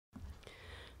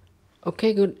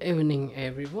Okay, good evening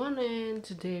everyone, and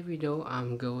today video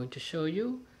I'm going to show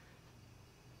you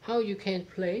how you can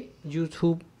play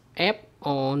YouTube app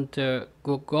on the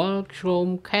Google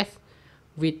Chromecast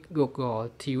with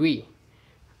Google TV.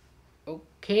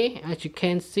 Okay, as you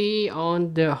can see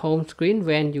on the home screen,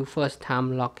 when you first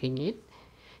time logging it,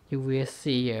 you will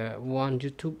see one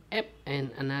YouTube app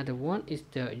and another one is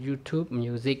the YouTube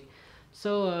Music.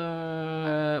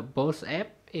 So both app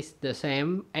is the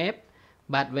same app,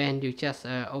 but when you just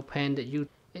open the YouTube,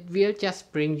 it will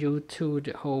just bring you to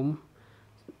the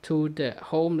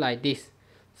home like this.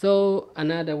 So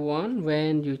another one,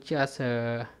 when you just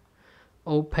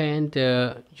open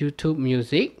the YouTube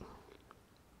Music,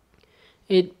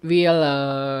 it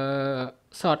will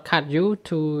shortcut you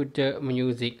to the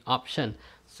music option.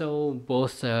 So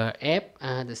both app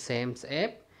are the same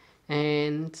app.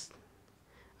 And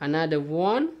another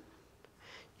one,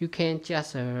 you can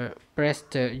just press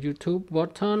the YouTube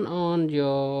button on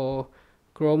your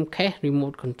Chromecast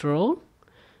remote control.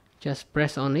 Just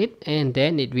press on it and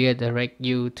then it will direct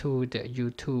you to the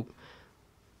YouTube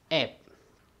app.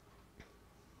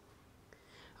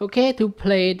 Okay, to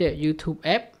play the YouTube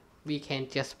app, we can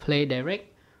just play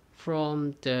direct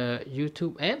from the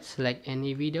YouTube app, select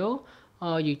any video,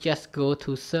 or you just go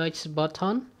to search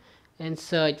button and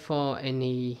search for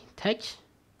any text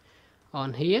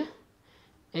on here.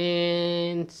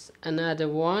 And another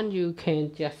one, you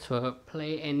can just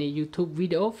play any YouTube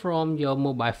video from your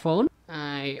mobile phone.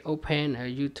 I open a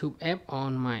YouTube app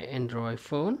on my Android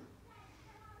phone,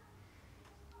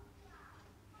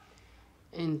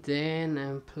 and then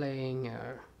I'm playing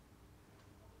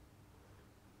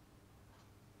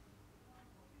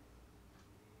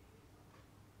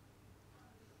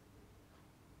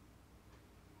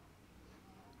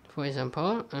for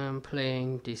example, I'm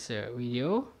playing this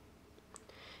video,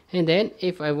 and then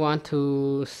if I want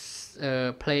to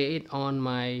play it on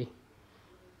my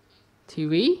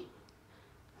TV,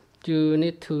 you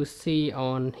need to see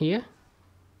on here,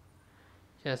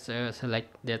 just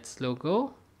select that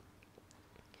logo,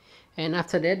 and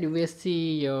after that you will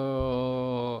see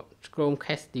your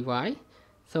Chromecast device.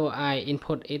 So I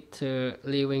input it to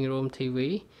living room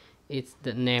TV. It's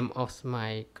the name of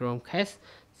my Chromecast.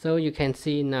 So you can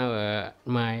see now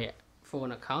my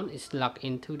phone account is logged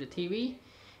into the TV,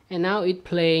 and now it's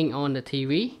playing on the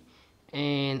TV,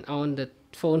 and on the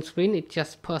phone screen it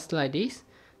just posts like this.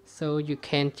 So you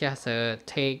can just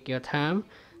take your time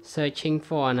searching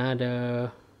for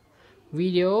another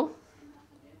video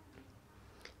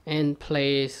and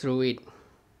play through it.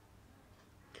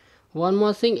 One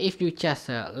more thing, if you just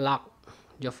lock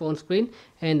your phone screen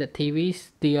and the TV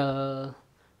still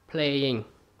playing,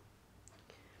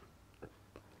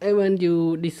 and when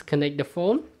you disconnect the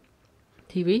phone,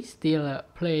 TV still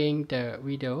playing the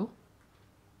video.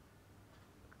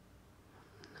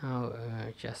 Now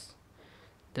just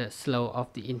the slow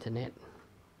of the internet.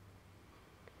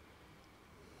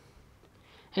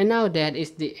 And now that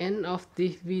is the end of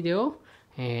this video,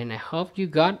 and I hope you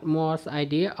got more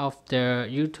idea of the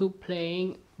YouTube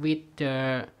playing with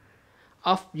the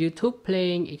YouTube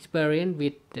playing experience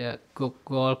with the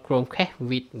Google Chromecast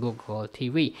with Google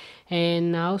TV.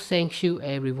 And now thank you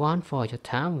everyone for your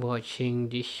time watching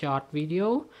this short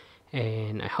video,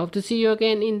 and I hope to see you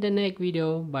again in the next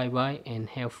video. Bye bye and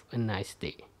have a nice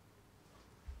day.